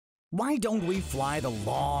Why don't we fly the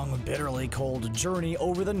long, bitterly cold journey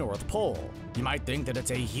over the North Pole? You might think that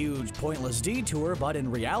it's a huge, pointless detour, but in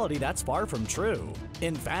reality that's far from true.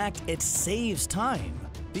 In fact, it saves time.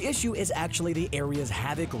 The issue is actually the area's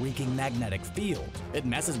havoc-wreaking magnetic field. It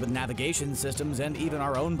messes with navigation systems and even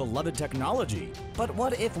our own beloved technology. But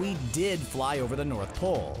what if we did fly over the North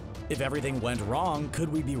Pole? If everything went wrong, could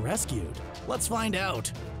we be rescued? Let's find out.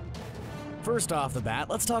 First off the bat,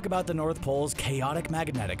 let's talk about the North Pole's chaotic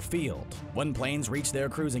magnetic field. When planes reach their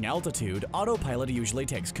cruising altitude, autopilot usually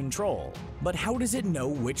takes control. But how does it know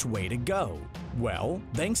which way to go? Well,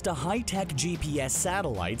 thanks to high-tech GPS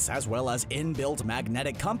satellites as well as inbuilt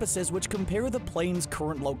magnetic compasses which compare the plane's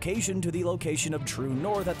current location to the location of true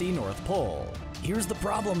north at the North Pole. Here's the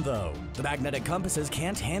problem though, the magnetic compasses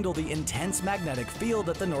can't handle the intense magnetic field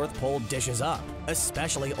that the North Pole dishes up,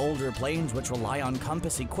 especially older planes which rely on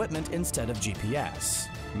compass equipment instead of GPS.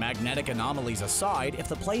 Magnetic anomalies aside, if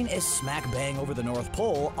the plane is smack bang over the North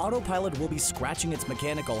Pole, autopilot will be scratching its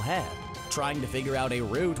mechanical head, trying to figure out a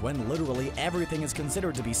route when literally everything is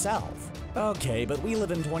considered to be south. Okay, but we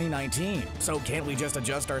live in 2019, so can't we just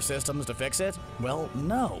adjust our systems to fix it? Well,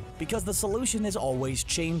 no, because the solution is always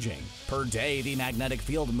changing. Per day, the magnetic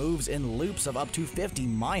field moves in loops of up to 50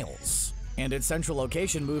 miles. And its central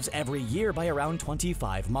location moves every year by around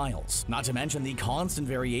 25 miles, not to mention the constant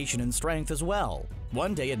variation in strength as well.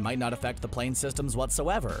 One day it might not affect the plane systems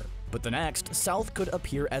whatsoever, but the next, south could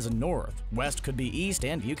appear as north, west could be east,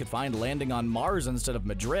 and you could find landing on Mars instead of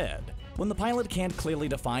Madrid. When the pilot can't clearly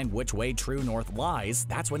define which way true north lies,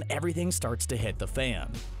 that's when everything starts to hit the fan.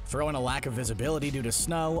 Throw in a lack of visibility due to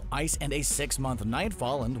snow, ice, and a 6-month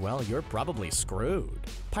nightfall, and well, you're probably screwed.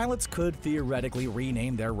 Pilots could theoretically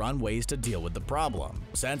rename their runways to deal with the problem,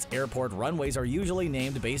 since airport runways are usually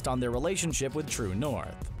named based on their relationship with true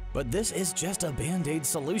north. But this is just a band-aid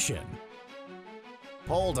solution.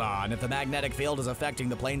 Hold on, if the magnetic field is affecting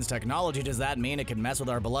the plane's technology, does that mean it can mess with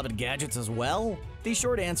our beloved gadgets as well? The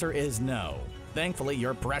short answer is no. Thankfully,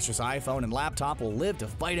 your precious iPhone and laptop will live to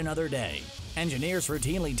fight another day. Engineers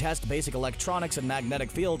routinely test basic electronics and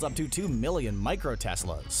magnetic fields up to 2 million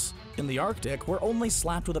microteslas. In the Arctic, we're only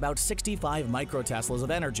slapped with about 65 microteslas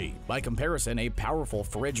of energy. By comparison, a powerful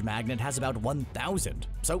fridge magnet has about 1,000.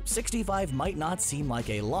 So 65 might not seem like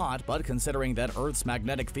a lot, but considering that Earth's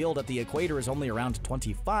magnetic field at the equator is only around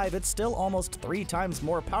 25, it's still almost 3 times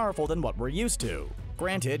more powerful than what we're used to.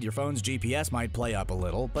 Granted, your phone's GPS might play up a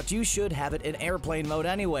little, but you should have it in airplane mode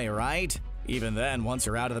anyway, right? Even then, once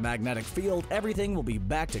you're out of the magnetic field, everything will be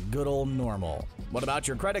back to good old normal. What about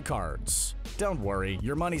your credit cards? Don't worry,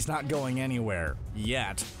 your money's not going anywhere.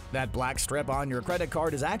 Yet. That black strip on your credit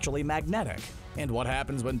card is actually magnetic. And what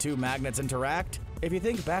happens when 2 magnets interact? If you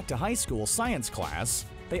think back to high school science class,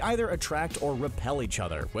 they either attract or repel each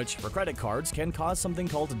other, which for credit cards can cause something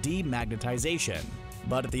called demagnetization.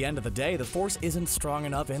 But at the end of the day, the force isn't strong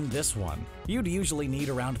enough in this one. You'd usually need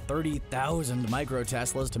around 30,000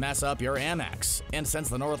 microteslas to mess up your Amex, and since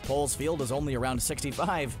the North Pole's field is only around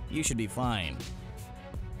 65, you should be fine.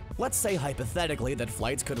 Let's say hypothetically that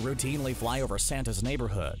flights could routinely fly over Santa's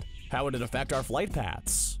neighborhood. How would it affect our flight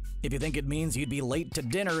paths? If you think it means you'd be late to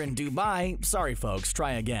dinner in Dubai, sorry folks,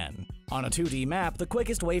 try again. On a 2D map, the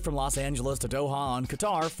quickest way from Los Angeles to Doha on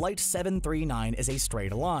Qatar, Flight 739 is a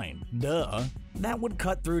straight line. Duh. That would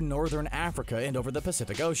cut through northern Africa and over the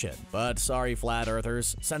Pacific Ocean. But sorry flat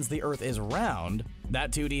earthers, since the Earth is round,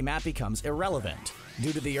 that 2D map becomes irrelevant.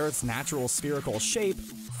 Due to the Earth's natural spherical shape,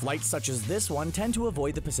 flights such as this one tend to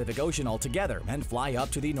avoid the Pacific Ocean altogether and fly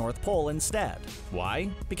up to the North Pole instead. Why?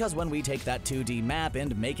 Because when we take that 2D map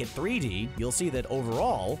and make it 3D, you'll see that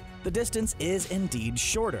overall, the distance is indeed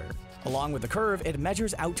shorter. Along with the curve, it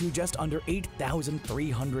measures out to just under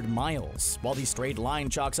 8,300 miles, while the straight line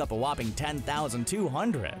chalks up a whopping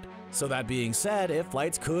 10,200. So that being said, if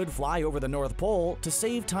flights could fly over the North Pole, to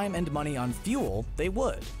save time and money on fuel, they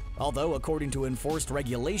would. Although according to enforced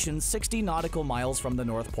regulations, 60 nautical miles from the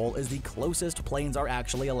North Pole is the closest planes are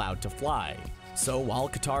actually allowed to fly. So while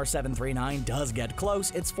Qatar 739 does get close,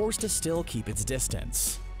 it's forced to still keep its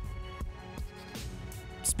distance.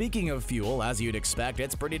 Speaking of fuel, as you'd expect,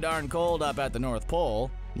 it's pretty darn cold up at the North Pole.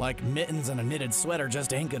 Like mittens and a knitted sweater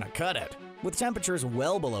just ain't gonna cut it. With temperatures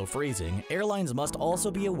well below freezing, airlines must also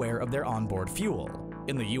be aware of their onboard fuel.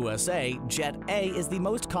 In the USA, Jet A is the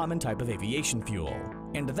most common type of aviation fuel,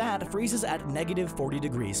 and that freezes at -40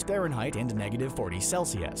 degrees Fahrenheit and -40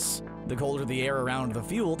 Celsius. The colder the air around the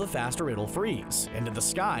fuel, the faster it'll freeze, and in the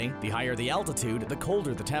sky, the higher the altitude, the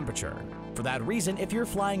colder the temperature. For that reason, if you're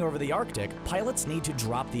flying over the Arctic, pilots need to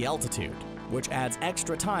drop the altitude, which adds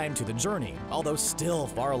extra time to the journey, although still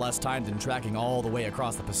far less time than tracking all the way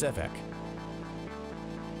across the Pacific.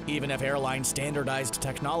 Even if airlines standardized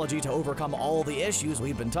technology to overcome all the issues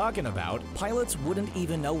we've been talking about, pilots wouldn't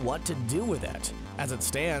even know what to do with it. As it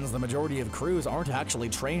stands, the majority of crews aren't actually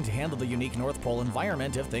trained to handle the unique North Pole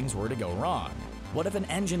environment if things were to go wrong. What if an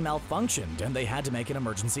engine malfunctioned and they had to make an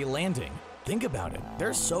emergency landing? Think about it.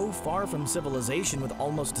 They're so far from civilization with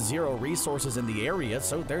almost zero resources in the area,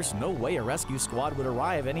 so there's no way a rescue squad would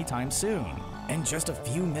arrive anytime soon. And just a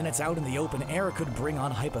few minutes out in the open air could bring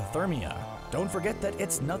on hypothermia. Don't forget that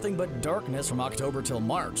it's nothing but darkness from October till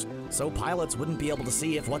March, so pilots wouldn't be able to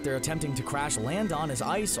see if what they're attempting to crash land on is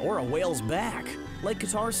ice or a whale's back. Like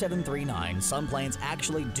Qatar 739, some planes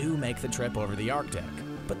actually do make the trip over the Arctic.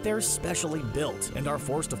 But they're specially built and are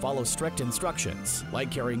forced to follow strict instructions,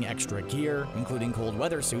 like carrying extra gear, including cold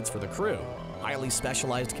weather suits for the crew, highly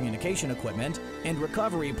specialized communication equipment, and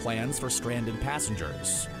recovery plans for stranded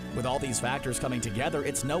passengers. With all these factors coming together,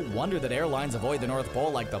 it's no wonder that airlines avoid the North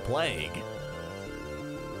Pole like the plague.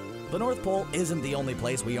 The North Pole isn't the only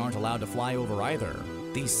place we aren't allowed to fly over either.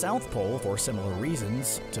 The South Pole for similar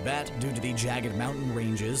reasons, Tibet due to the jagged mountain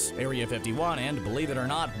ranges, Area 51, and believe it or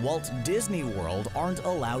not, Walt Disney World aren't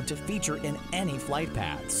allowed to feature in any flight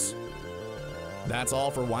paths. That's all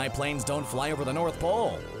for why planes don't fly over the North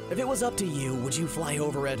Pole. If it was up to you, would you fly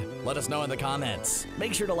over it? Let us know in the comments.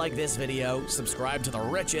 Make sure to like this video, subscribe to The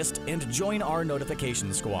Richest, and join our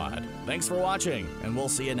notification squad. Thanks for watching, and we'll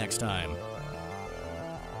see you next time.